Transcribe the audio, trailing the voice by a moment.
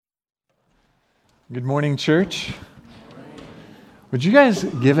Good morning, church. Would you guys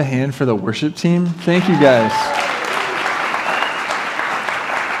give a hand for the worship team? Thank you, guys.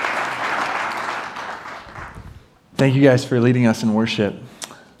 Thank you guys for leading us in worship.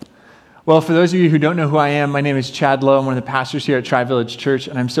 Well, for those of you who don't know who I am, my name is Chad Lowe. I'm one of the pastors here at Tri-Village Church,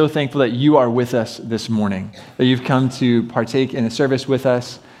 and I'm so thankful that you are with us this morning, that you've come to partake in a service with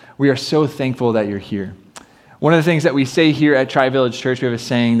us. We are so thankful that you're here. One of the things that we say here at Tri-Village Church, we have a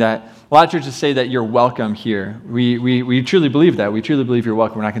saying that a lot of churches say that you're welcome here. We truly believe that. We truly believe you're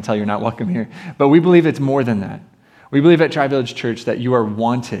welcome. We're not going to tell you you're not welcome here. But we believe it's more than that. We believe at Tri-Village Church that you are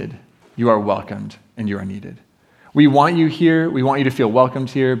wanted, you are welcomed, and you are needed. We want you here. We want you to feel welcomed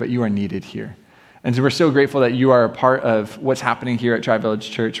here, but you are needed here. And so we're so grateful that you are a part of what's happening here at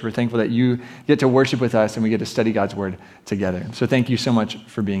Tri-Village Church. We're thankful that you get to worship with us and we get to study God's Word together. So thank you so much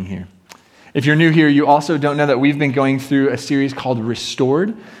for being here. If you're new here, you also don't know that we've been going through a series called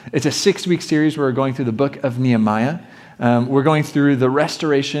Restored. It's a 6-week series where we're going through the book of Nehemiah. We're going through the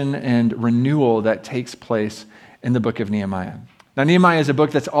restoration and renewal that takes place in the book of Nehemiah. Now, Nehemiah is a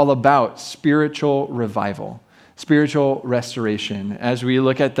book that's all about spiritual revival, spiritual restoration, as we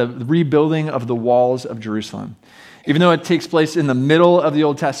look at the rebuilding of the walls of Jerusalem. Even though it takes place in the middle of the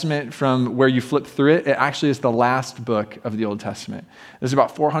Old Testament from where you flip through it, it actually is the last book of the Old Testament. This is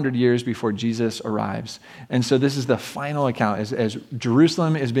about 400 years before Jesus arrives. And so this is the final account as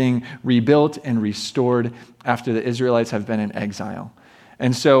Jerusalem is being rebuilt and restored after the Israelites have been in exile.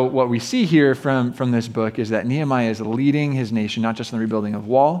 And so what we see here from this book is that Nehemiah is leading his nation, not just in the rebuilding of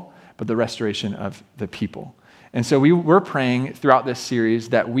wall, but the restoration of the people. And so we're praying throughout this series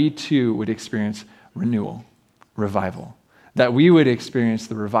that we too would experience renewal, revival, that we would experience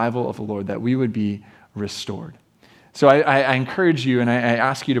the revival of the Lord, that we would be restored. So I encourage you and I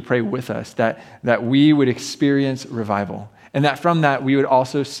ask you to pray with us that we would experience revival, and that from that we would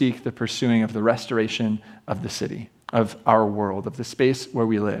also seek the pursuing of the restoration of the city, of our world, of the space where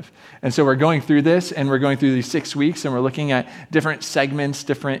we live. And so we're going through this, and we're going through these 6 weeks, and we're looking at different segments,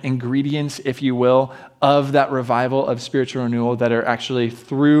 different ingredients, if you will, of that revival of spiritual renewal that are actually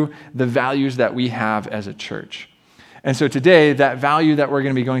through the values that we have as a church. And so today, that value that we're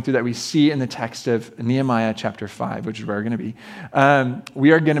going to be going through that we see in the text of Nehemiah chapter 5, which is where we're going to be,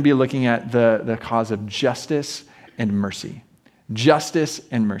 we are going to be looking at the cause of justice and mercy. Justice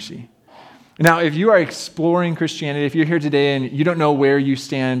and mercy. Now, if you are exploring Christianity, if you're here today and you don't know where you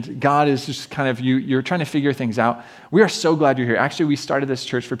stand, God is just kind of you're trying to figure things out, we are so glad you're here. Actually, we started this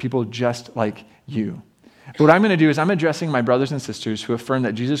church for people just like you. But what I'm going to do is I'm addressing my brothers and sisters who affirm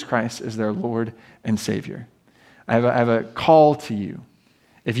that Jesus Christ is their Lord and Savior. I have a call to you.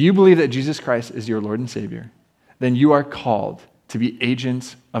 If you believe that Jesus Christ is your Lord and Savior, then you are called to be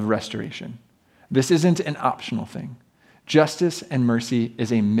agents of restoration. This isn't an optional thing. Justice and mercy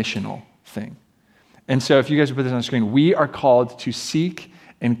is a missional thing. And so if you guys would put this on the screen, we are called to seek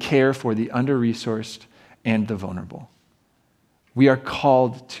and care for the under-resourced and the vulnerable. We are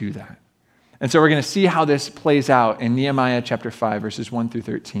called to that. And so we're going to see how this plays out in Nehemiah chapter 5, verses 1 through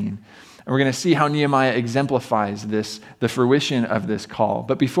 13. And we're going to see how Nehemiah exemplifies the fruition of this call.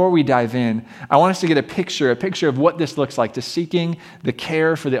 But before we dive in, I want us to get a picture of what this looks like, to seeking the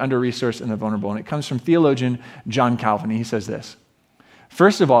care for the under-resourced and the vulnerable. And it comes from theologian John Calvin. He says this: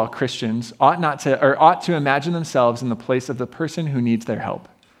 "First of all, Christians ought to imagine themselves in the place of the person who needs their help.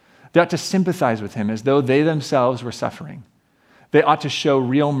 They ought to sympathize with him as though they themselves were suffering. They ought to show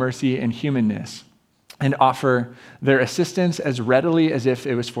real mercy and humanness and offer their assistance as readily as if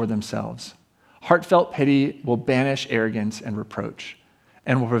it was for themselves. Heartfelt pity will banish arrogance and reproach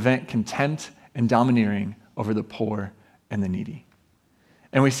and will prevent contempt and domineering over the poor and the needy."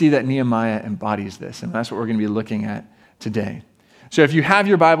 And we see that Nehemiah embodies this, and that's what we're going to be looking at today. So if you have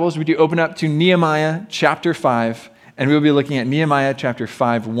your Bibles, would you open up to Nehemiah chapter 5, and we'll be looking at Nehemiah chapter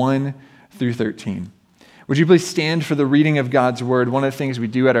 5, 1 through 13. Would you please stand for the reading of God's word? One of the things we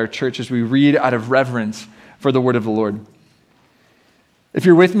do at our church is we read out of reverence for the word of the Lord. If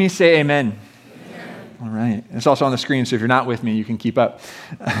you're with me, say amen. Amen. All right. It's also on the screen, so if you're not with me, you can keep up.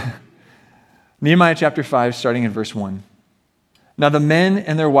 Nehemiah chapter 5, starting in verse 1. "Now the men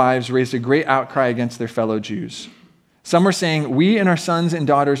and their wives raised a great outcry against their fellow Jews. Some were saying, 'We and our sons and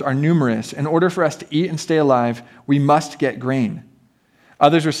daughters are numerous. In order for us to eat and stay alive, we must get grain.'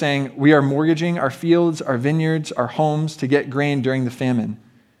 Others were saying, 'We are mortgaging our fields, our vineyards, our homes to get grain during the famine.'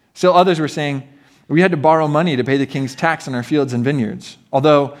 Still others were saying, 'We had to borrow money to pay the king's tax on our fields and vineyards.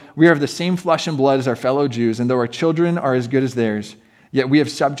 Although we are of the same flesh and blood as our fellow Jews, and though our children are as good as theirs, yet we have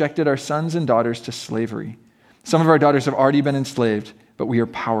subjected our sons and daughters to slavery. Some of our daughters have already been enslaved, but we are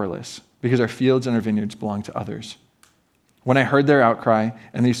powerless because our fields and our vineyards belong to others. When I heard their outcry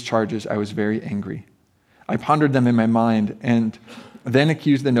and these charges, I was very angry. I pondered them in my mind and then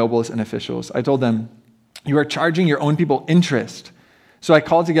accused the nobles and officials. I told them, "You are charging your own people interest." So I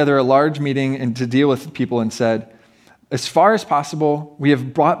called together a large meeting and to deal with people and said, "As far as possible, we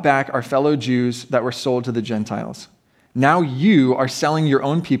have brought back our fellow Jews that were sold to the Gentiles. Now you are selling your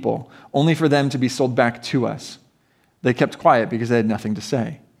own people only for them to be sold back to us." They kept quiet because they had nothing to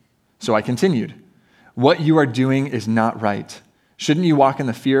say. So I continued, "What you are doing is not right. Shouldn't you walk in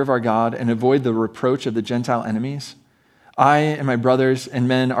the fear of our God and avoid the reproach of the Gentile enemies? I and my brothers and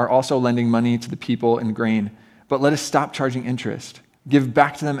men are also lending money to the people in grain, but let us stop charging interest. Give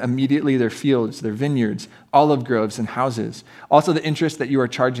back to them immediately their fields, their vineyards, olive groves, and houses, also the interest that you are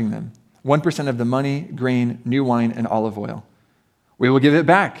charging them, 1% of the money, grain, new wine, and olive oil." "We will give it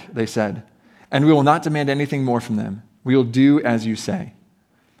back," they said, "and we will not demand anything more from them. We will do as you say."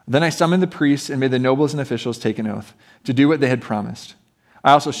 Then I summoned the priests and made the nobles and officials take an oath to do what they had promised.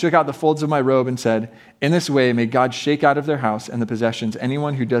 I also shook out the folds of my robe and said, "In this way may God shake out of their house and the possessions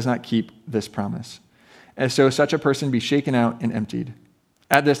anyone who does not keep this promise. And so such a person be shaken out and emptied."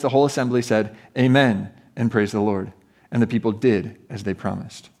 At this, the whole assembly said, "Amen," and praised the Lord. And the people did as they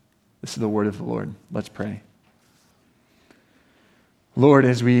promised. This is the word of the Lord. Let's pray. Lord,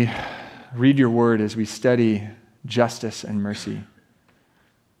 as we read your word, as we study justice and mercy,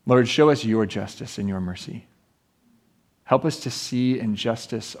 Lord, show us your justice and your mercy. Help us to see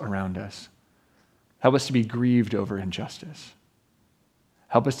injustice around us. Help us to be grieved over injustice.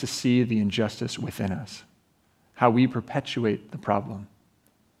 Help us to see the injustice within us, how we perpetuate the problem.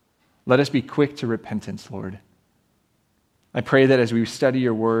 Let us be quick to repentance, Lord. I pray that as we study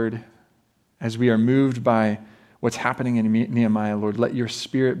your word, as we are moved by what's happening in Nehemiah, Lord, let your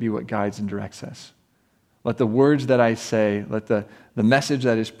spirit be what guides and directs us. Let the words that I say, let the message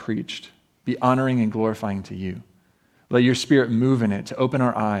that is preached be honoring and glorifying to you. Let your spirit move in it to open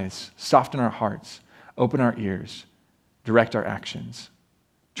our eyes, soften our hearts, open our ears, direct our actions.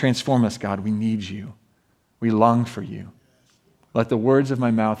 Transform us, God. We need you. We long for you. Let the words of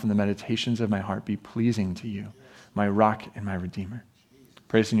my mouth and the meditations of my heart be pleasing to you, my rock and my redeemer.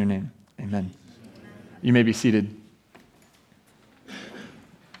 Praise in your name. Amen. You may be seated.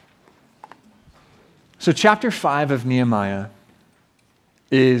 So chapter 5 of Nehemiah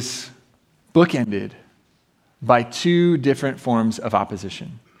is bookended by two different forms of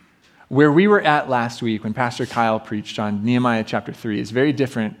opposition. Where we were at last week when Pastor Kyle preached on Nehemiah chapter 3 is very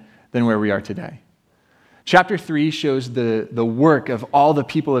different than where we are today. Chapter 3 shows the work of all the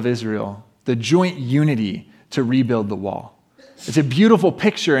people of Israel, the joint unity to rebuild the wall. It's a beautiful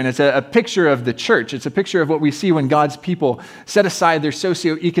picture, and it's a picture of the church. It's a picture of what we see when God's people set aside their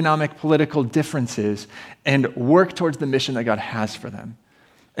socioeconomic, political differences and work towards the mission that God has for them.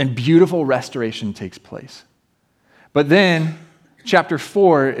 And beautiful restoration takes place. But then, chapter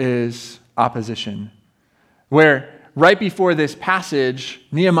 4 is opposition, where right before this passage,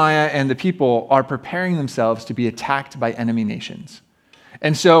 Nehemiah and the people are preparing themselves to be attacked by enemy nations.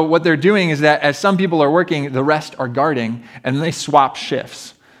 And so what they're doing is that as some people are working, the rest are guarding, and they swap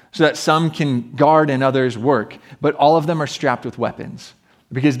shifts so that some can guard and others work, but all of them are strapped with weapons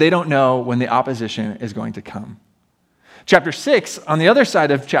because they don't know when the opposition is going to come. Chapter 6, on the other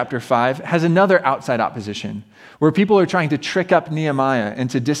side of chapter 5, has another outside opposition where people are trying to trick up Nehemiah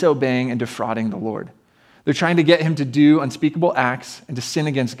into disobeying and defrauding the Lord. They're trying to get him to do unspeakable acts and to sin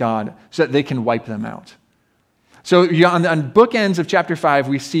against God so that they can wipe them out. So on bookends of chapter 5,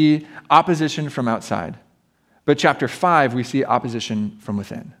 we see opposition from outside. But chapter 5, we see opposition from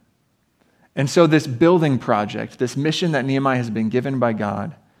within. And so this building project, this mission that Nehemiah has been given by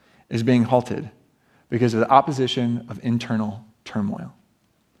God, is being halted because of the opposition of internal turmoil.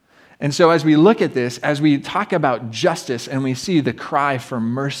 And so as we look at this, as we talk about justice and we see the cry for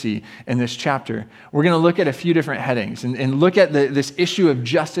mercy in this chapter, we're going to look at a few different headings and look at this issue of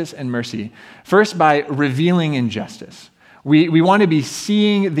justice and mercy. First, by revealing injustice. We want to be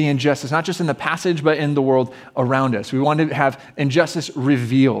seeing the injustice, not just in the passage, but in the world around us. We want to have injustice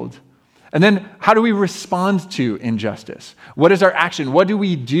revealed. And then how do we respond to injustice? What is our action? What do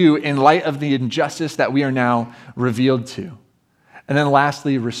we do in light of the injustice that we are now revealed to? And then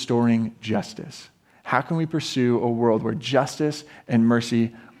lastly, restoring justice. How can we pursue a world where justice and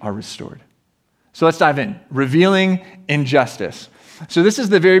mercy are restored? So let's dive in. Revealing injustice. So this is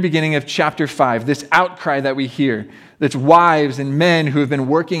the very beginning of chapter 5, this outcry that we hear. That's wives and men who have been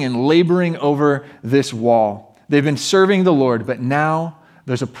working and laboring over this wall. They've been serving the Lord, but now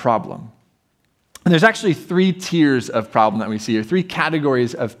there's a problem. And there's actually three tiers of problem that we see, or three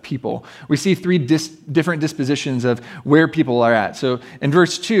categories of people. We see three different dispositions of where people are at. So in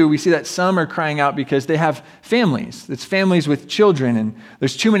verse 2, we see that some are crying out because they have families. It's families with children, and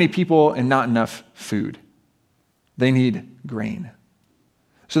there's too many people and not enough food. They need grain.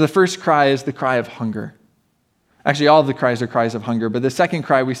 So the first cry is the cry of hunger. Actually, all of the cries are cries of hunger, but the second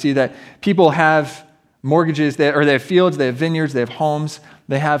cry, we see that people have mortgages, they have fields, they have vineyards, they have homes,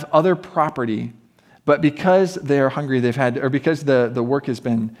 they have other property. But because they are hungry, because the work has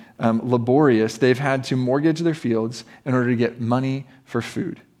been laborious, they've had to mortgage their fields in order to get money for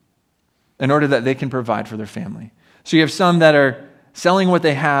food, in order that they can provide for their family. So you have some that are selling what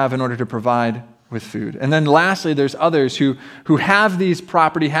they have in order to provide with food. And then lastly, there's others who have these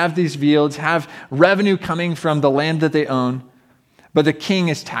property, have these fields, have revenue coming from the land that they own, but the king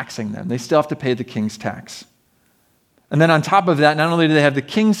is taxing them. They still have to pay the king's tax. And then on top of that, not only do they have the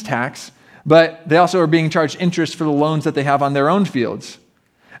king's tax, but they also are being charged interest for the loans that they have on their own fields.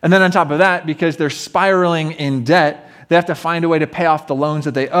 And then on top of that, because they're spiraling in debt, they have to find a way to pay off the loans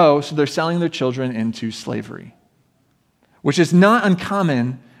that they owe, so they're selling their children into slavery, which is not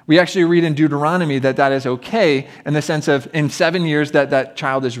uncommon. We actually read in Deuteronomy that is okay in the sense of in 7 years that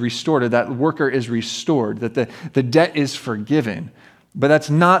child is restored, or that worker is restored, that the debt is forgiven. But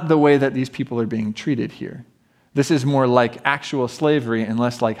that's not the way that these people are being treated here. This is more like actual slavery and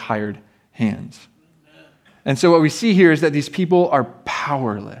less like hired hands. And so what we see here is that these people are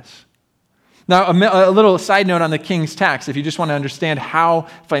powerless. Now, a little side note on the king's tax, if you just want to understand how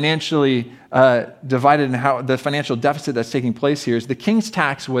financially divided and how the financial deficit that's taking place here, is the king's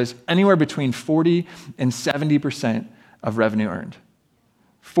tax was anywhere between 40 and 70% of revenue earned.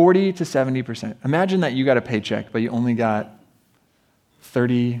 40 to 70%. Imagine that you got a paycheck, but you only got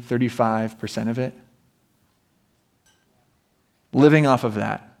 30, 35% of it. Living off of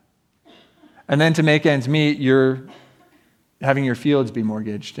that. And then to make ends meet, you're having your fields be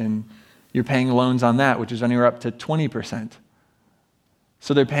mortgaged, and you're paying loans on that, which is anywhere up to 20%.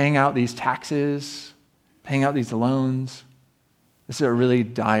 So they're paying out these taxes, paying out these loans. This is a really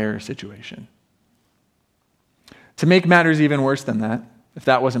dire situation. To make matters even worse than that, if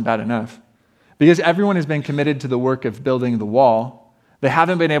that wasn't bad enough, because everyone has been committed to the work of building the wall, they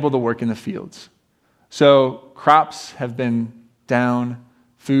haven't been able to work in the fields. So crops have been down.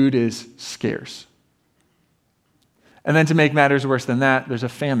 Food is scarce. And then to make matters worse than that, there's a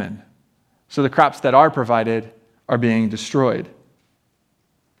famine. So the crops that are provided are being destroyed.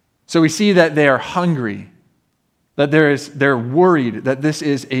 So we see that they are hungry, that they're worried, that this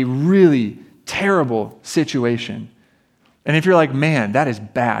is a really terrible situation. And if you're like, man, that is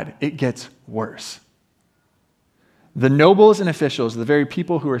bad, it gets worse. The nobles and officials, the very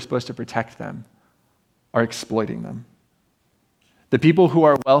people who are supposed to protect them, are exploiting them. The people who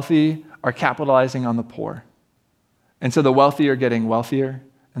are wealthy are capitalizing on the poor. And so the wealthy are getting wealthier,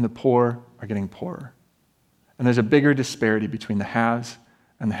 and the poor are getting poorer. And there's a bigger disparity between the haves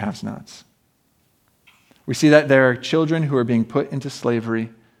and the have-nots. We see that there are children who are being put into slavery,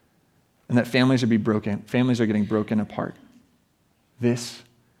 and that families are getting broken apart. This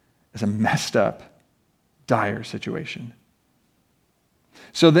is a messed up, dire situation.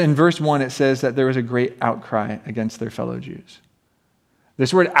 So in verse 1, it says that there was a great outcry against their fellow Jews.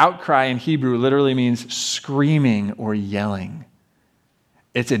 This word outcry in Hebrew literally means screaming or yelling.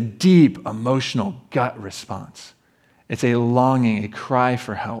 It's a deep, emotional gut response. It's a longing, a cry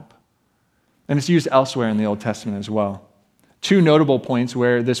for help. And it's used elsewhere in the Old Testament as well. Two notable points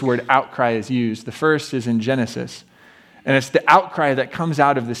where this word outcry is used. The first is in Genesis, and it's the outcry that comes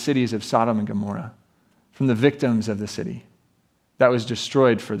out of the cities of Sodom and Gomorrah from the victims of the city that was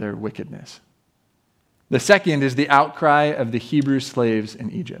destroyed for their wickedness. The second is the outcry of the Hebrew slaves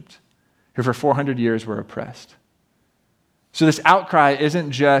in Egypt, who for 400 years were oppressed. So this outcry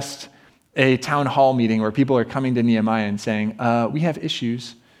isn't just a town hall meeting where people are coming to Nehemiah and saying, we have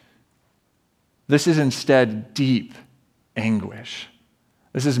issues. This is instead deep anguish.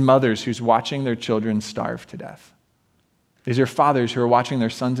 This is mothers who's watching their children starve to death. These are fathers who are watching their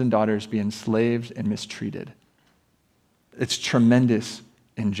sons and daughters be enslaved and mistreated. It's tremendous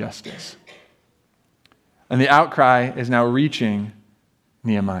injustice. And the outcry is now reaching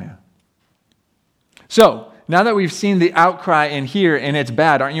Nehemiah. So, now that we've seen the outcry in here, and it's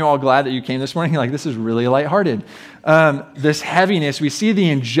bad, aren't you all glad that you came this morning? You're like, this is really lighthearted. This heaviness, we see the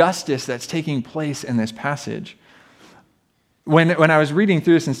injustice that's taking place in this passage. When I was reading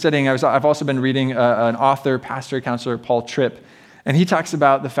through this and studying, I've also been reading an author, pastor, counselor, Paul Tripp, and he talks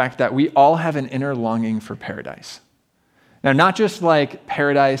about the fact that we all have an inner longing for paradise. Now, not just like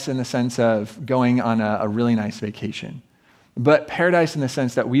paradise in the sense of going on a really nice vacation, but paradise in the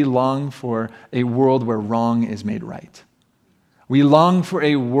sense that we long for a world where wrong is made right. We long for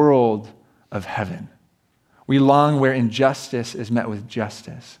a world of heaven. We long where injustice is met with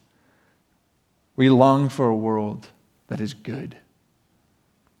justice. We long for a world that is good.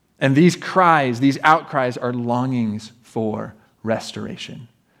 And these cries, these outcries are longings for restoration.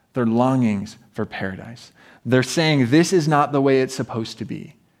 They're longings for paradise. They're saying, this is not the way it's supposed to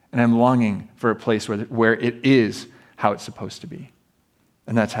be. And I'm longing for a place where it is how it's supposed to be.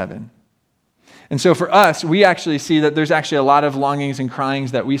 And that's heaven. And so for us, we actually see that there's actually a lot of longings and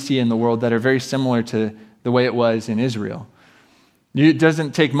cryings that we see in the world that are very similar to the way it was in Israel. It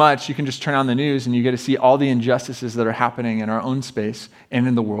doesn't take much. You can just turn on the news and you get to see all the injustices that are happening in our own space and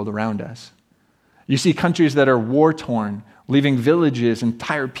in the world around us. You see countries that are war-torn, leaving villages,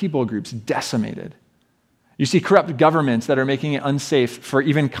 entire people groups decimated. You see corrupt governments that are making it unsafe for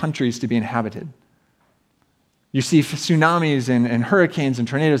even countries to be inhabited. You see tsunamis and hurricanes and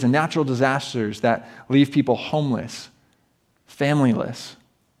tornadoes and natural disasters that leave people homeless, familyless,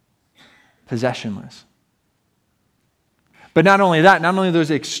 possessionless. But not only that, not only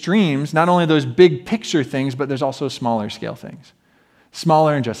those extremes, not only those big picture things, but there's also smaller scale things.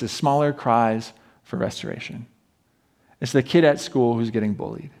 Smaller injustice, smaller cries for restoration. It's the kid at school who's getting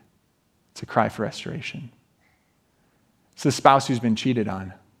bullied. It's a cry for restoration. It's the spouse who's been cheated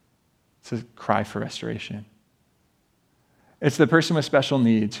on. It's a cry for restoration. It's the person with special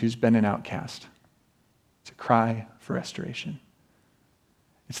needs who's been an outcast. It's a cry for restoration.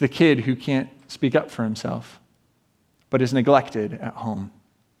 It's the kid who can't speak up for himself, but is neglected at home.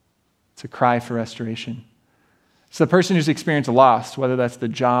 It's a cry for restoration. It's the person who's experienced loss, whether that's the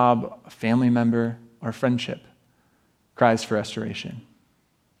job, a family member, or friendship, cries for restoration.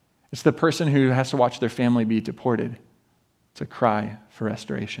 It's the person who has to watch their family be deported. It's a cry for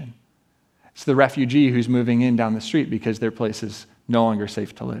restoration. It's the refugee who's moving in down the street because their place is no longer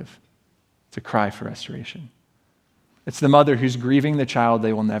safe to live. It's a cry for restoration. It's the mother who's grieving the child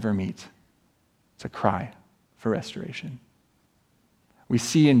they will never meet. It's a cry for restoration. We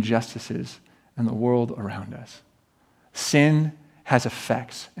see injustices in the world around us. Sin has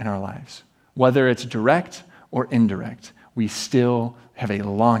effects in our lives. Whether it's direct or indirect, we still have a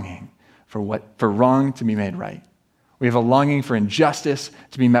longing for wrong to be made right. We have a longing for injustice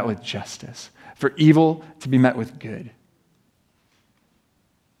to be met with justice, for evil to be met with good.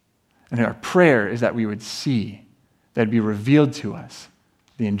 And our prayer is that we would see, that it'd be revealed to us,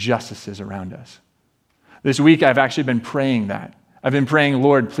 the injustices around us. This week, I've actually been praying that. I've been praying,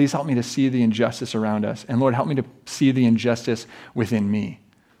 Lord, please help me to see the injustice around us. And Lord, help me to see the injustice within me.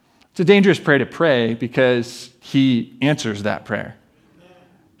 It's a dangerous prayer to pray because he answers that prayer.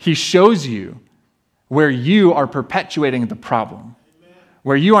 He shows you where you are perpetuating the problem,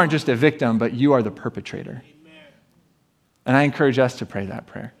 where you aren't just a victim, but you are the perpetrator. And I encourage us to pray that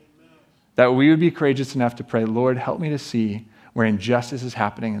prayer, that we would be courageous enough to pray, Lord, help me to see where injustice is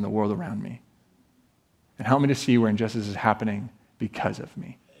happening in the world around me. And help me to see where injustice is happening because of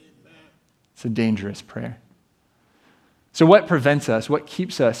me. It's a dangerous prayer. So what prevents us? What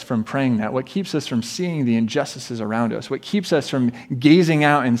keeps us from praying that? What keeps us from seeing the injustices around us? What keeps us from gazing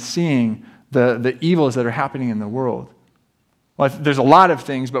out and seeing the evils that are happening in the world? Well, there's a lot of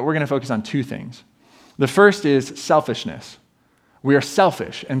things, but we're going to focus on two things. The first is selfishness. We are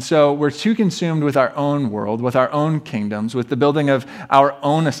selfish, and so we're too consumed with our own world, with our own kingdoms, with the building of our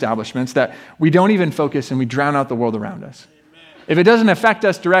own establishments that we don't even focus and we drown out the world around us. Amen. If it doesn't affect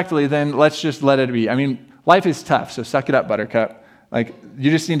us directly, then let's just let it be. I mean, life is tough, so suck it up, Buttercup. You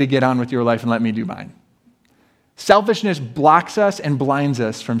just need to get on with your life and let me do mine. Selfishness blocks us and blinds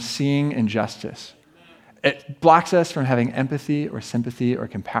us from seeing injustice. It blocks us from having empathy or sympathy or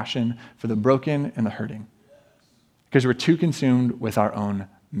compassion for the broken and the hurting. Because we're too consumed with our own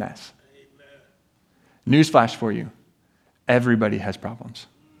mess. Newsflash for you. Everybody has problems.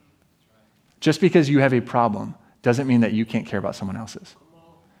 Just because you have a problem doesn't mean that you can't care about someone else's.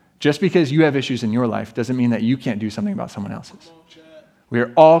 Just because you have issues in your life doesn't mean that you can't do something about someone else's. We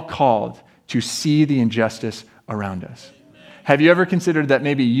are all called to see the injustice around us. Have you ever considered that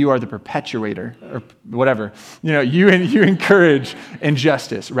maybe you are the perpetuator or whatever? You encourage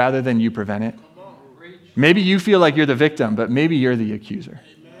injustice rather than you prevent it. Maybe you feel like you're the victim, but maybe you're the accuser.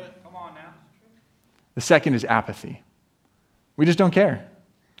 Come on now. The second is apathy. We just don't care.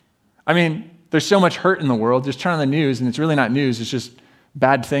 I mean, there's so much hurt in the world. Just turn on the news, and it's really not news. It's just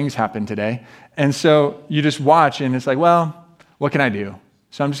bad things happen today. And so you just watch, and it's like, well, what can I do?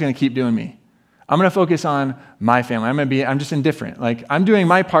 So I'm just going to keep doing me. I'm going to focus on my family. I'm just indifferent. I'm doing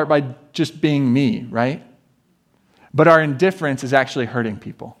my part by just being me, right? But our indifference is actually hurting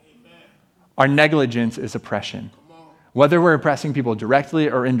people. Our negligence is oppression. Whether we're oppressing people directly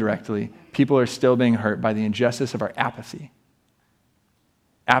or indirectly, people are still being hurt by the injustice of our apathy.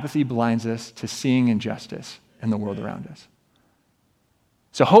 Apathy blinds us to seeing injustice in the world around us.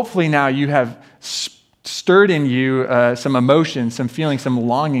 So hopefully now you have stirred in you some emotions, some feelings, some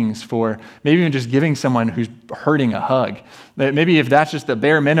longings for maybe even just giving someone who's hurting a hug. Maybe if that's just the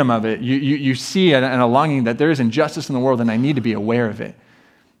bare minimum of it, you see and a longing that there is injustice in the world and I need to be aware of it.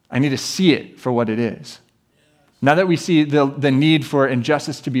 I need to see it for what it is. Now that we see the need for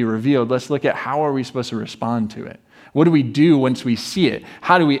injustice to be revealed, let's look at how are we supposed to respond to it. What do we do once we see it?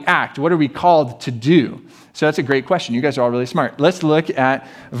 How do we act? What are we called to do? So that's a great question. You guys are all really smart. Let's look at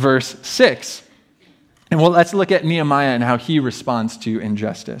verse 6. And let's look at Nehemiah and how he responds to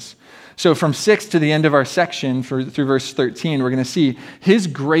injustice. So from 6 to the end of our section through verse 13, we're going to see his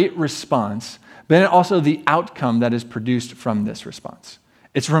great response, but then also the outcome that is produced from this response.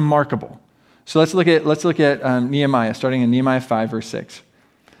 It's remarkable. So let's look at Nehemiah, starting in Nehemiah 5, verse 6.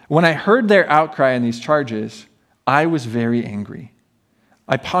 When I heard their outcry and these charges, I was very angry.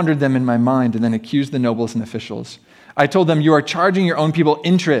 I pondered them in my mind and then accused the nobles and officials. I told them, you are charging your own people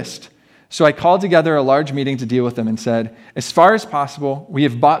interest. So I called together a large meeting to deal with them and said, as far as possible, we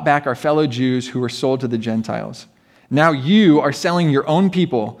have bought back our fellow Jews who were sold to the Gentiles. Now you are selling your own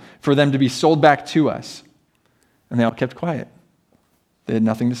people for them to be sold back to us. And they all kept quiet. They had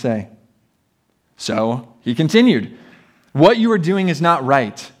nothing to say. So he continued, what you are doing is not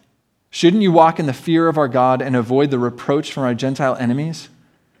right. Shouldn't you walk in the fear of our God and avoid the reproach from our Gentile enemies?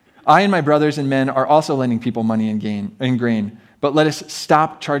 I and my brothers and men are also lending people money and grain, but let us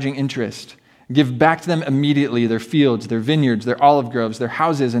stop charging interest. Give back to them immediately their fields, their vineyards, their olive groves, their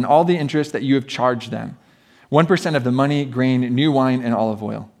houses, and all the interest that you have charged them. 1% of the money, grain, new wine, and olive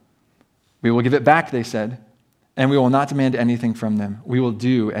oil. We will give it back, they said, and we will not demand anything from them. We will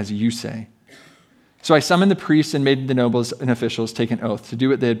do as you say. So I summoned the priests and made the nobles and officials take an oath to do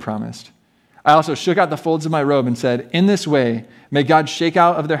what they had promised. I also shook out the folds of my robe and said, in this way, may God shake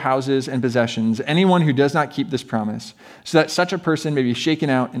out of their houses and possessions anyone who does not keep this promise, so that such a person may be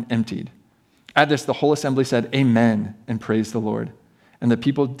shaken out and emptied. At this, the whole assembly said, amen, and praised the Lord. And the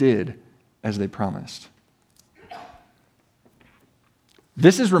people did as they promised.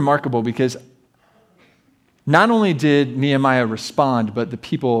 This is remarkable because not only did Nehemiah respond, but the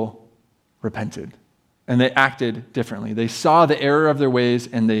people repented. And they acted differently. They saw the error of their ways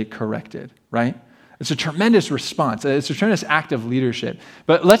and they corrected, right? It's a tremendous response. It's a tremendous act of leadership.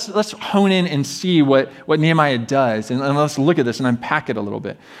 But let's hone in and see what Nehemiah does. And let's look at this and unpack it a little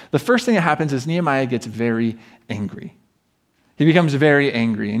bit. The first thing that happens is Nehemiah gets very angry. He becomes very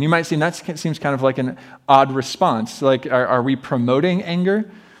angry. And you might see that seems kind of like an odd response. Like, are we promoting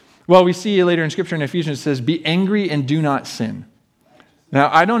anger? Well, we see later in Scripture in Ephesians it says, be angry and do not sin. Now,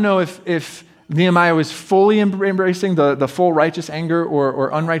 I don't know if Nehemiah was fully embracing the full righteous anger or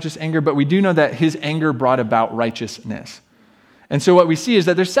unrighteous anger, but we do know that his anger brought about righteousness. And so what we see is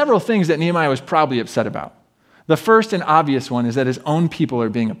that there's several things that Nehemiah was probably upset about. The first and obvious one is that his own people are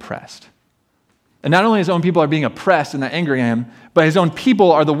being oppressed. And not only his own people are being oppressed and that angering him, but his own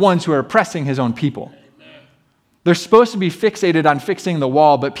people are the ones who are oppressing his own people. They're supposed to be fixated on fixing the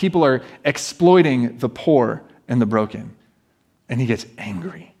wall, but people are exploiting the poor and the broken. And he gets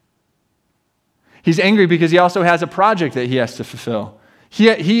angry. He's angry because he also has a project that he has to fulfill.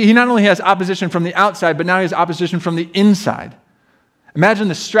 He not only has opposition from the outside, but now he has opposition from the inside. Imagine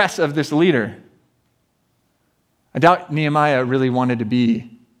the stress of this leader. I doubt Nehemiah really wanted to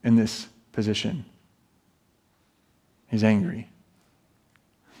be in this position. He's angry.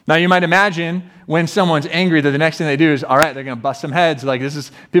 Now you might imagine when someone's angry that the next thing they do is, all right, they're going to bust some heads. Like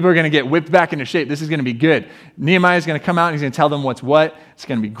people are going to get whipped back into shape. This is going to be good. Nehemiah's going to come out and he's going to tell them what's what. It's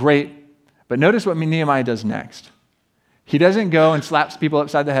going to be great. But notice what Nehemiah does next. He doesn't go and slaps people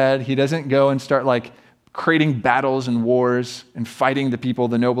upside the head. He doesn't go and start creating battles and wars and fighting the people,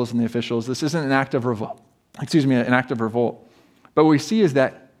 the nobles and the officials. This isn't an act of revolt. An act of revolt. But what we see is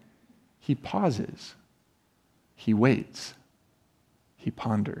that he pauses. He waits. He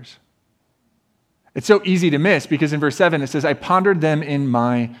ponders. It's so easy to miss because in verse 7 it says, I pondered them in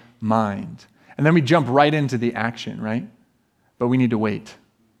my mind. And then we jump right into the action, right? But we need to wait.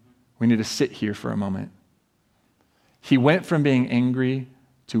 We need to sit here for a moment. He went from being angry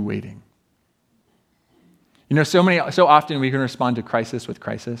to waiting. You know, so often we can respond to crisis with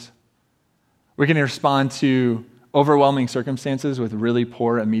crisis. We can respond to overwhelming circumstances with really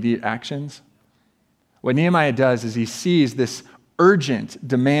poor immediate actions. What Nehemiah does is he sees this urgent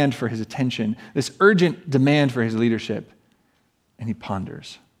demand for his attention, this urgent demand for his leadership, and he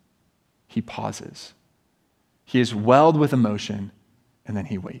ponders. He pauses. He is welled with emotion, and then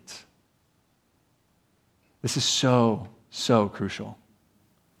he waits. This is so, so crucial.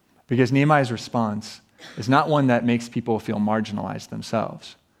 Because Nehemiah's response is not one that makes people feel marginalized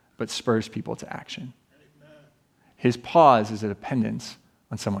themselves, but spurs people to action. His pause is a dependence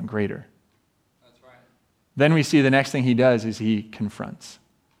on someone greater. That's right. Then we see the next thing he does is he confronts.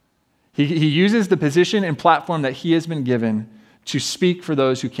 He uses the position and platform that he has been given to speak for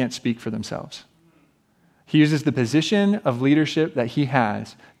those who can't speak for themselves. He uses the position of leadership that he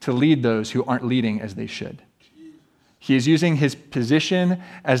has to lead those who aren't leading as they should. He is using his position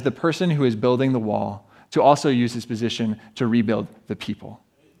as the person who is building the wall to also use his position to rebuild the people.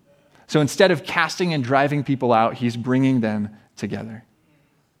 So instead of casting and driving people out, he's bringing them together.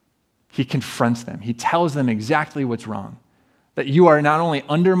 He confronts them. He tells them exactly what's wrong. That you are not only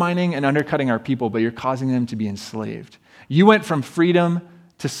undermining and undercutting our people, but you're causing them to be enslaved. You went from freedom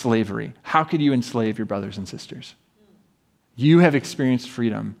to slavery. How could you enslave your brothers and sisters? You have experienced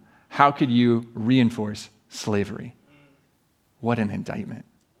freedom. How could you reinforce slavery? What an indictment.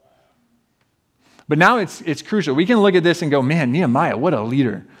 But now it's crucial. We can look at this and go, man, Nehemiah, what a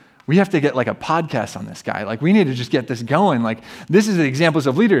leader. We have to get like a podcast on this guy. Like we need to just get this going. Like this is the examples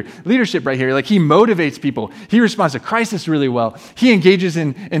of leadership right here. Like he motivates people. He responds to crisis really well. He engages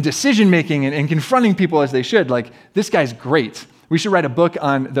in decision-making and confronting people as they should. Like this guy's great. We should write a book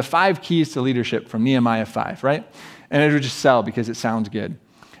on the 5 keys to leadership from Nehemiah 5, right? And it would just sell because it sounds good.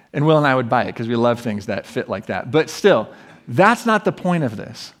 And Will and I would buy it because we love things that fit like that. But still, that's not the point of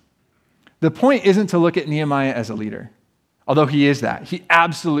this. The point isn't to look at Nehemiah as a leader. Although he is that. He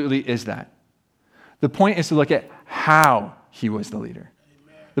absolutely is that. The point is to look at how he was the leader.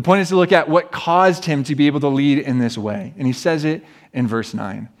 The point is to look at what caused him to be able to lead in this way. And he says it in verse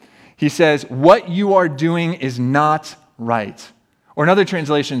 9. He says, what you are doing is not right. Or in other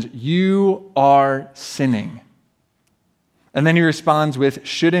translations, you are sinning. And then he responds with,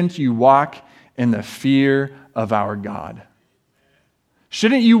 shouldn't you walk in the fear of our God?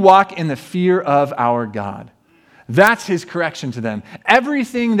 Shouldn't you walk in the fear of our God? That's his correction to them.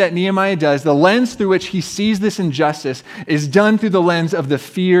 Everything that Nehemiah does, the lens through which he sees this injustice, is done through the lens of the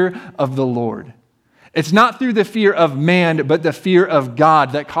fear of the Lord. It's not through the fear of man, but the fear of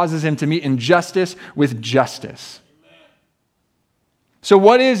God that causes him to meet injustice with justice. So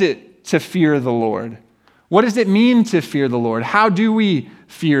what is it to fear the Lord? What does it mean to fear the Lord? How do we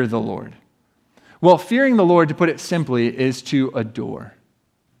fear the Lord? Well, fearing the Lord, to put it simply, is to adore,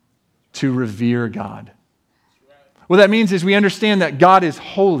 to revere God. What that means is we understand that God is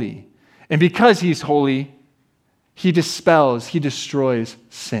holy, and because he's holy, he dispels, he destroys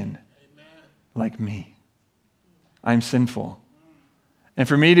sin. Amen. Like me. I'm sinful. And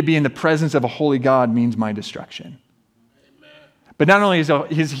for me to be in the presence of a holy God means my destruction. Amen. But not only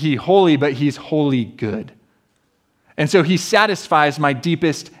is he holy, but he's wholly good. And so he satisfies my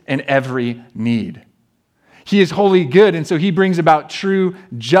deepest and every need. He is wholly good, and so he brings about true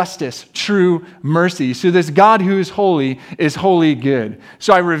justice, true mercy. So this God who is wholly good.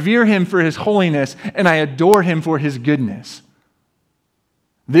 So I revere him for his holiness, and I adore him for his goodness.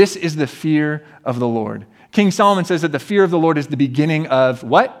 This is the fear of the Lord. King Solomon says that the fear of the Lord is the beginning of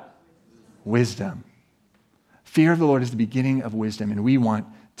what? Wisdom. Fear of the Lord is the beginning of wisdom, and we want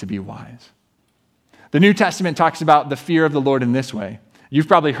to be wise. The New Testament talks about the fear of the Lord in this way. You've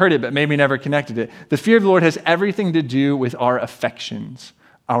probably heard it, but maybe never connected it. The fear of the Lord has everything to do with our affections,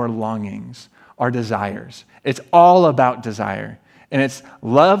 our longings, our desires. It's all about desire. And it's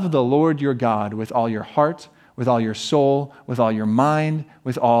love the Lord your God with all your heart, with all your soul, with all your mind,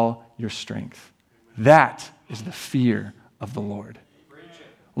 with all your strength. That is the fear of the Lord.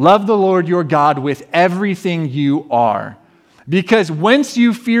 Love the Lord your God with everything you are. Because once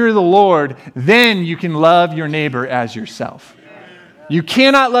you fear the Lord, then you can love your neighbor as yourself. You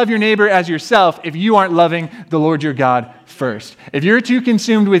cannot love your neighbor as yourself if you aren't loving the Lord your God first. If you're too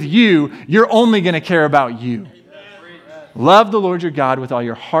consumed with you, you're only going to care about you. Love the Lord your God with all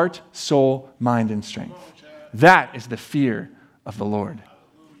your heart, soul, mind, and strength. That is the fear of the Lord.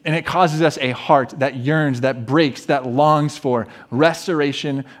 And it causes us a heart that yearns, that breaks, that longs for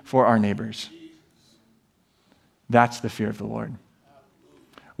restoration for our neighbors. That's the fear of the Lord.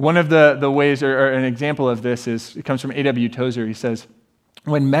 One of the ways, or an example of this it comes from A.W. Tozer. He says,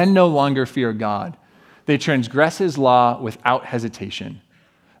 when men no longer fear God, they transgress his law without hesitation.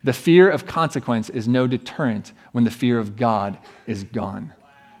 The fear of consequence is no deterrent when the fear of God is gone.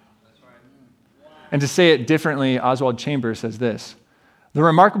 And to say it differently, Oswald Chambers says this: the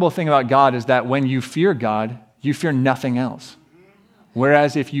remarkable thing about God is that when you fear God, you fear nothing else.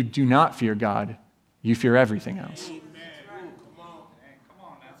 Whereas if you do not fear God, you fear everything else.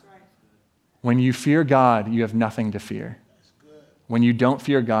 When you fear God, you have nothing to fear. When you don't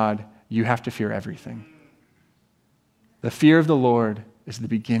fear God, you have to fear everything. The fear of the Lord is the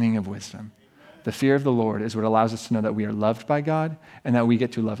beginning of wisdom. The fear of the Lord is what allows us to know that we are loved by God and that we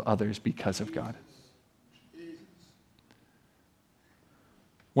get to love others because of God.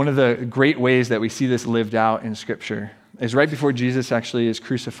 One of the great ways that we see this lived out in Scripture is right before Jesus actually is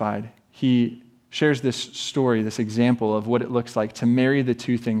crucified. He shares this story, this example of what it looks like to marry the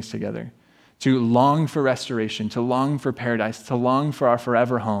two things together, to long for restoration, to long for paradise, to long for our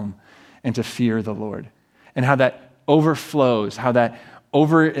forever home, and to fear the Lord. And how that overflows, how that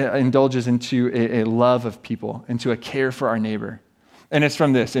overindulges into a love of people, into a care for our neighbor. And it's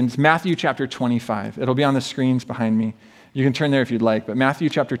from this, and it's Matthew chapter 25. It'll be on the screens behind me. You can turn there if you'd like, but Matthew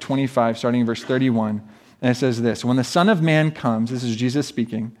chapter 25, starting in verse 31, and it says this: when the Son of Man comes, this is Jesus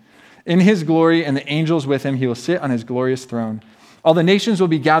speaking, in his glory and the angels with him, he will sit on his glorious throne. All the nations will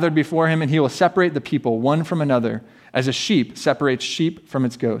be gathered before him, and he will separate the people one from another, as a sheep separates sheep from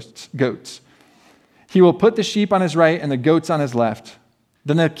its goats. He will put the sheep on his right and the goats on his left.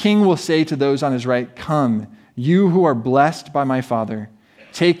 Then the king will say to those on his right, "Come, you who are blessed by my Father,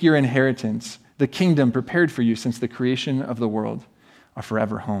 take your inheritance, the kingdom prepared for you since the creation of the world, a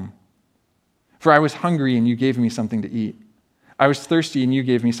forever home. For I was hungry, and you gave me something to eat. I was thirsty, and you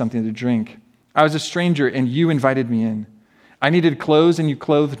gave me something to drink. I was a stranger, and you invited me in. I needed clothes, and you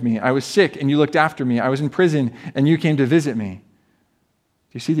clothed me. I was sick, and you looked after me. I was in prison, and you came to visit me."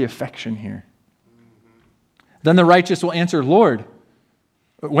 Do you see the affection here? Then the righteous will answer, "Lord,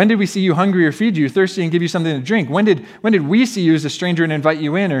 when did we see you hungry or feed you, thirsty and give you something to drink? When did we see you as a stranger and invite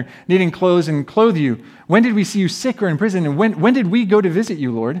you in, or needing clothes and clothe you? When did we see you sick or in prison? And when did we go to visit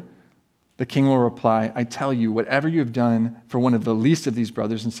you, Lord?" The king will reply, "I tell you, whatever you have done for one of the least of these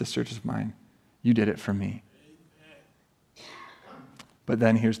brothers and sisters of mine, you did it for me." But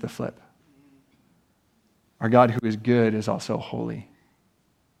then here's the flip. Our God, who is good, is also holy.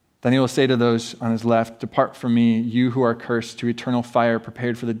 Then he will say to those on his left, "Depart from me, you who are cursed, to eternal fire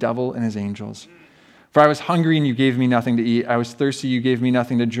prepared for the devil and his angels. For I was hungry, and you gave me nothing to eat. I was thirsty, you gave me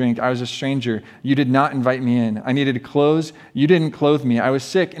nothing to drink. I was a stranger, you did not invite me in. I needed clothes, you didn't clothe me. I was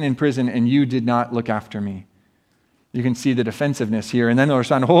sick and in prison, and you did not look after me." You can see the defensive here. And then they'll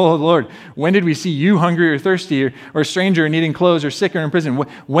respond, "Oh, Lord, when did we see you hungry or thirsty or a stranger needing clothes or sick or in prison?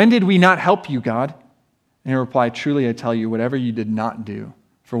 When did we not help you, God?" And he'll reply, "Truly I tell you, whatever you did not do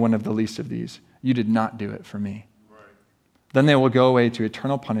for one of the least of these, you did not do it for me." Right. Then they will go away to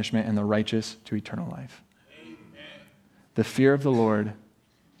eternal punishment, and the righteous to eternal life. Amen. The fear of the Lord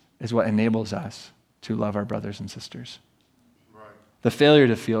is what enables us to love our brothers and sisters. Right. The failure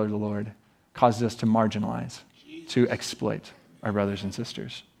to fear the Lord causes us to marginalize, to exploit our brothers and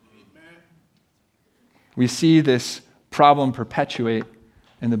sisters. Amen. We see this problem perpetuate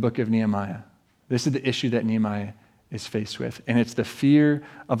in the book of Nehemiah. This is the issue that Nehemiah is faced with. And it's the fear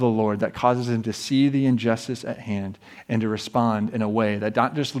of the Lord that causes him to see the injustice at hand and to respond in a way that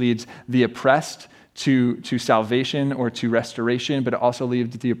not just leads the oppressed to salvation or to restoration, but it also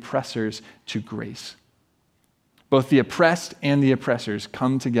leads the oppressors to grace. Both the oppressed and the oppressors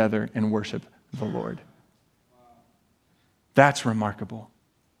come together and worship the Lord. That's remarkable.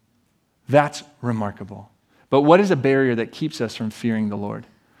 That's remarkable. But what is a barrier that keeps us from fearing the Lord?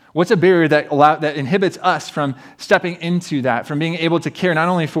 What's a barrier that inhibits us from stepping into that, from being able to care not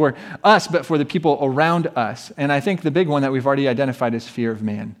only for us, but for the people around us? And I think the big one that we've already identified is fear of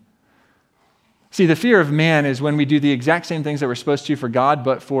man. See, the fear of man is when we do the exact same things that we're supposed to for God,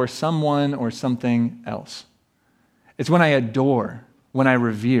 but for someone or something else. It's when I adore, when I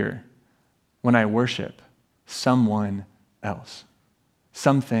revere, when I worship someone else,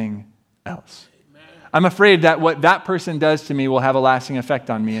 something else. I'm afraid that what that person does to me will have a lasting effect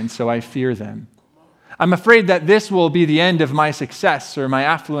on me, and so I fear them. I'm afraid that this will be the end of my success or my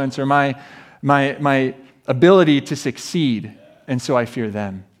affluence or my ability to succeed, and so I fear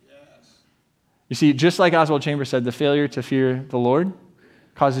them. You see, just like Oswald Chambers said, the failure to fear the Lord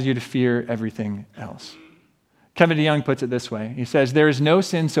causes you to fear everything else. Kevin DeYoung puts it this way. He says, "There is no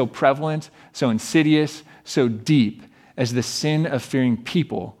sin so prevalent, so insidious, so deep as the sin of fearing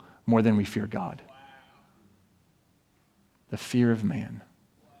people more than we fear God." The fear of man.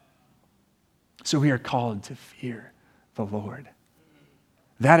 So we are called to fear the Lord.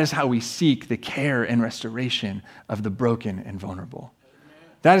 That is how we seek the care and restoration of the broken and vulnerable.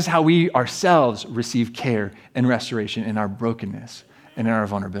 That is how we ourselves receive care and restoration in our brokenness and in our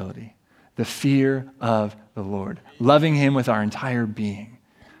vulnerability. The fear of the Lord. Loving him with our entire being.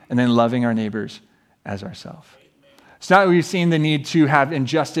 And then loving our neighbors as ourselves. So now we've seen the need to have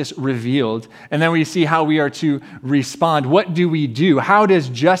injustice revealed, and then we see how we are to respond. What do we do? How does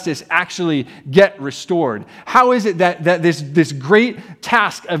justice actually get restored? How is it that this great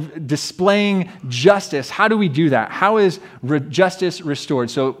task of displaying justice, how do we do that? How is justice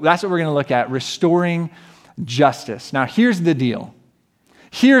restored? So that's what we're going to look at, restoring justice. Now here's the deal.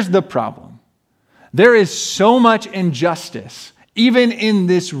 Here's the problem. There is so much injustice, even in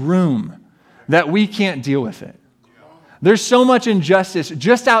this room, that we can't deal with it. There's so much injustice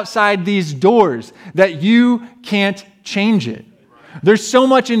just outside these doors that you can't change it. There's so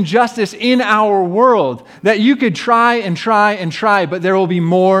much injustice in our world that you could try and try and try, but there will be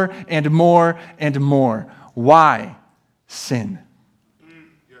more and more and more. Why? Sin.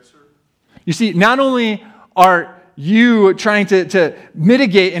 Yes, sir. You see, not only are you trying to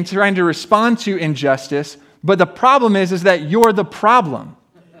mitigate and trying to respond to injustice, but the problem is that you're the problem.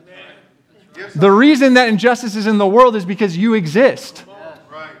 The reason that injustice is in the world is because you exist.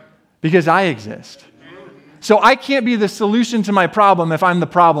 Because I exist. So I can't be the solution to my problem if I'm the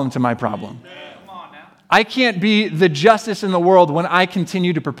problem to my problem. I can't be the justice in the world when I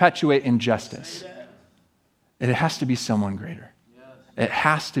continue to perpetuate injustice. It has to be someone greater. It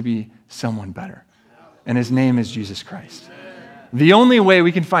has to be someone better. And his name is Jesus Christ. The only way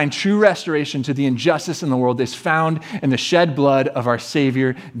we can find true restoration to the injustice in the world is found in the shed blood of our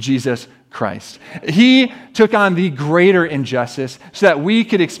Savior, Jesus Christ. He took on the greater injustice so that we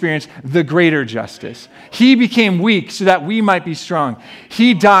could experience the greater justice. He became weak so that we might be strong.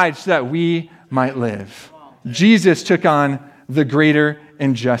 He died so that we might live. Jesus took on the greater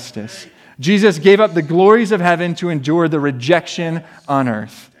injustice. Jesus gave up the glories of heaven to endure the rejection on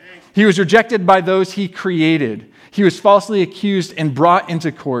earth. He was rejected by those he created. He was falsely accused and brought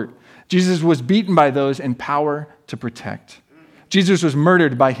into court. Jesus was beaten by those in power to protect. Jesus was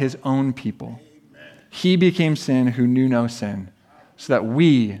murdered by his own people. He became sin who knew no sin, so that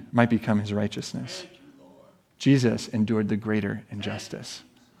we might become his righteousness. Jesus endured the greater injustice.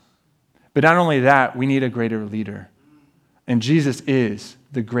 But not only that, we need a greater leader. And Jesus is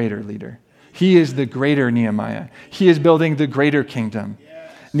the greater leader. He is the greater Nehemiah. He is building the greater kingdom.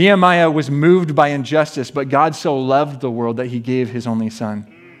 Nehemiah was moved by injustice, but God so loved the world that he gave his only son.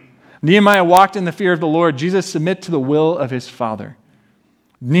 Nehemiah walked in the fear of the Lord. Jesus submitted to the will of his Father.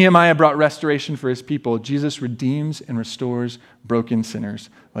 Nehemiah brought restoration for his people. Jesus redeems and restores broken sinners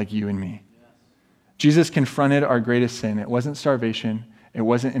like you and me. Jesus confronted our greatest sin. It wasn't starvation. It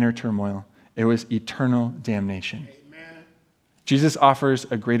wasn't inner turmoil. It was eternal damnation. Jesus offers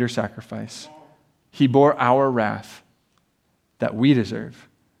a greater sacrifice. He bore our wrath that we deserve,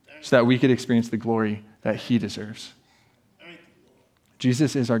 so that we could experience the glory that he deserves.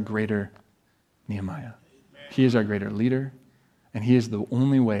 Jesus is our greater Nehemiah. He is our greater leader, and he is the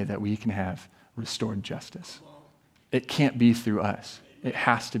only way that we can have restored justice. It can't be through us. It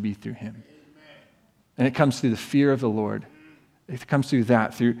has to be through him. And it comes through the fear of the Lord. It comes through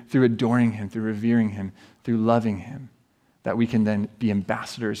that, through adoring him, through revering him, through loving him, that we can then be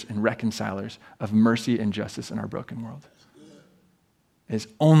ambassadors and reconcilers of mercy and justice in our broken world. It is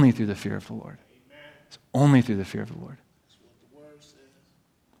only through the fear of the Lord. It's only through the fear of the Lord.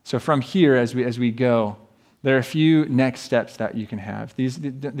 So from here, as we go, there are a few next steps that you can have. These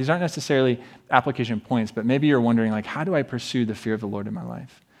aren't necessarily application points, but maybe you're wondering, like, how do I pursue the fear of the Lord in my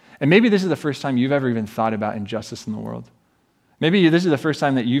life? And maybe this is the first time you've ever even thought about injustice in the world. Maybe this is the first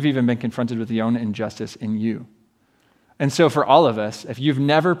time that you've even been confronted with your own injustice in you. And so for all of us, if you've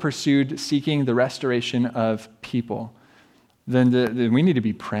never pursued seeking the restoration of people, then we need to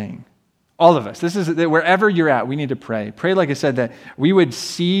be praying. All of us. This is wherever you're at, we need to pray. Pray, like I said, that we would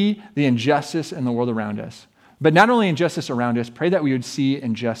see the injustice in the world around us. But not only injustice around us, pray that we would see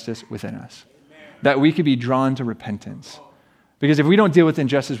injustice within us. That we could be drawn to repentance. Because if we don't deal with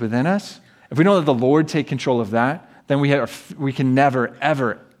injustice within us, if we don't let the Lord take control of that, then we can never,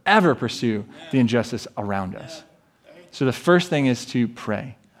 ever, ever pursue the injustice around us. So the first thing is to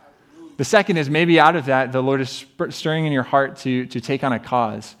pray. The second is maybe out of that, the Lord is stirring in your heart to take on a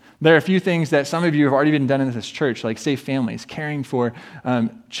cause. There are a few things that some of you have already been done in this church, like Safe Families, caring for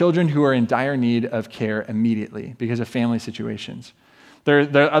children who are in dire need of care immediately because of family situations. There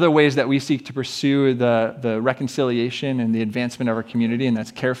are other ways that we seek to pursue the reconciliation and the advancement of our community, and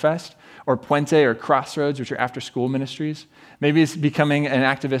that's CareFest, or Puente, or Crossroads, which are after-school ministries. Maybe it's becoming an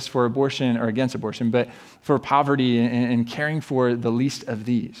activist for abortion, or against abortion, but for poverty and caring for the least of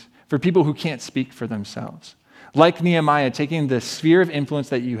these, for people who can't speak for themselves. Like Nehemiah, taking the sphere of influence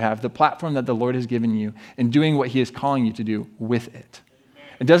that you have, the platform that the Lord has given you, and doing what he is calling you to do with it.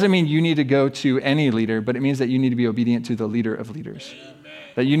 It doesn't mean you need to go to any leader, but it means that you need to be obedient to the leader of leaders.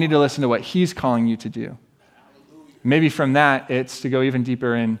 That you need to listen to what he's calling you to do. Maybe from that, it's to go even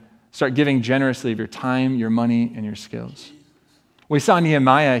deeper and start giving generously of your time, your money, and your skills. We saw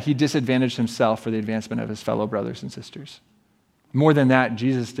Nehemiah, he disadvantaged himself for the advancement of his fellow brothers and sisters. More than that,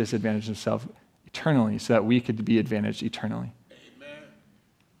 Jesus disadvantaged himself eternally so that we could be advantaged eternally. Amen.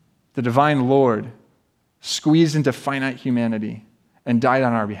 The divine Lord squeezed into finite humanity and died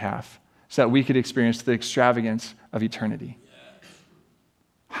on our behalf so that we could experience the extravagance of eternity.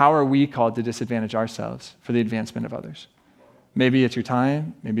 How are we called to disadvantage ourselves for the advancement of others? Maybe it's your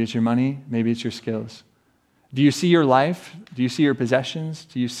time, maybe it's your money, maybe it's your skills. Do you see your life? Do you see your possessions?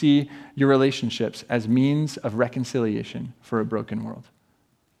 Do you see your relationships as means of reconciliation for a broken world?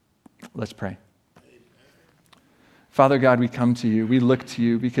 Let's pray. Father God, we come to you. We look to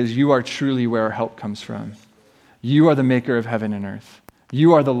you because you are truly where our help comes from. You are the maker of heaven and earth.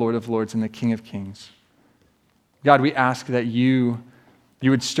 You are the Lord of lords and the King of kings. God, we ask that you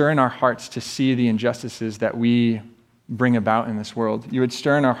would stir in our hearts to see the injustices that we bring about in this world. You would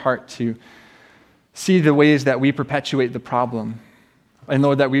stir in our heart to see the ways that we perpetuate the problem. And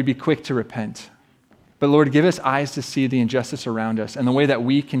Lord, that we'd be quick to repent. But Lord, give us eyes to see the injustice around us and the way that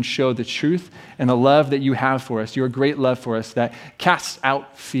we can show the truth and the love that you have for us, your great love for us that casts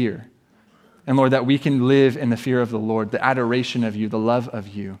out fear. And Lord, that we can live in the fear of the Lord, the adoration of you, the love of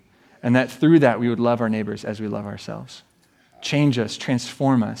you. And that through that we would love our neighbors as we love ourselves. Change us,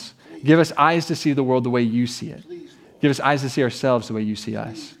 transform us. Give us eyes to see the world the way you see it. Give us eyes to see ourselves the way you see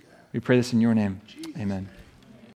us. We pray this in your name. Amen.